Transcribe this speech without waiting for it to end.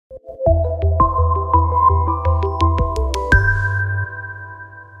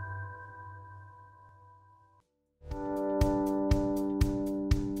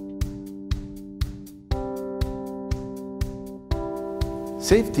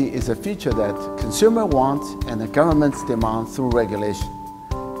Safety is a feature that consumers want and the governments demand through regulation.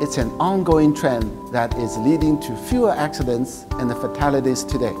 It's an ongoing trend that is leading to fewer accidents and fatalities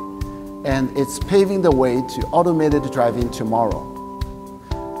today, and it's paving the way to automated driving tomorrow.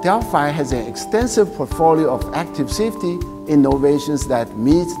 Delphi has an extensive portfolio of active safety innovations that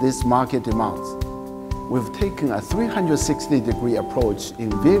meets these market demands. We've taken a 360-degree approach in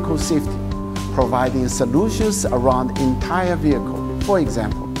vehicle safety, providing solutions around the entire vehicle. For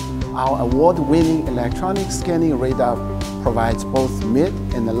example, our award-winning electronic scanning radar provides both mid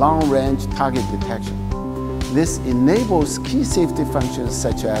and long-range target detection. This enables key safety functions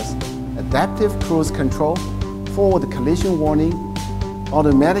such as adaptive cruise control, forward collision warning,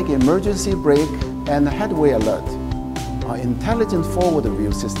 automatic emergency brake, and headway alert. Our intelligent forward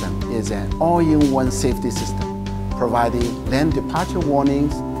view system is an all-in-one safety system, providing lane departure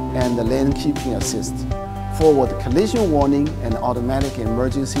warnings and lane keeping assist, forward collision warning and automatic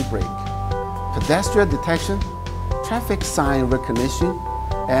emergency brake, pedestrian detection, traffic sign recognition,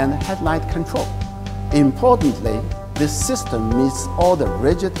 and headlight control. Importantly, this system meets all the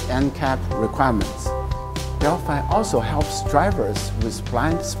rigid NCAP requirements. Delphi also helps drivers with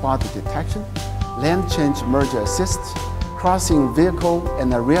blind spot detection, lane change merge assist, crossing vehicle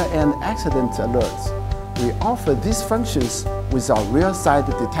and rear-end accident alerts. We offer these functions with our rear side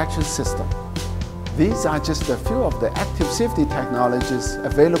detection system. These are just a few of the active safety technologies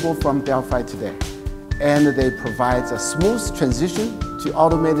available from Delphi today, and they provide a smooth transition to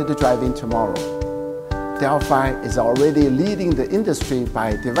automated driving tomorrow. Delphi is already leading the industry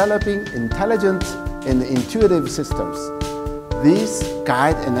by developing intelligent and intuitive systems. These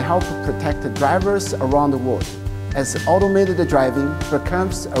guide and help protect drivers around the world as automated driving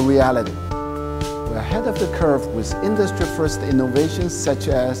becomes a reality. We're ahead of the curve with industry-first innovations such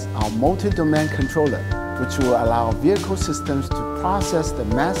as our multi-domain controller, which will allow vehicle systems to process the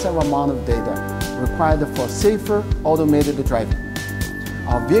massive amount of data required for safer automated driving.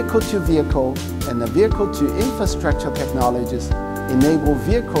 Our vehicle-to-vehicle and vehicle-to-infrastructure technologies enable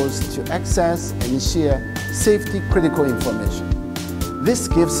vehicles to access and share safety-critical information. This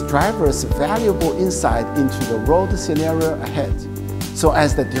gives drivers valuable insight into the road scenario ahead. So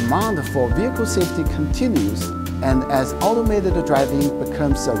as the demand for vehicle safety continues and as automated driving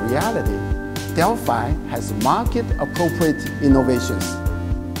becomes a reality, Delphi has market-appropriate innovations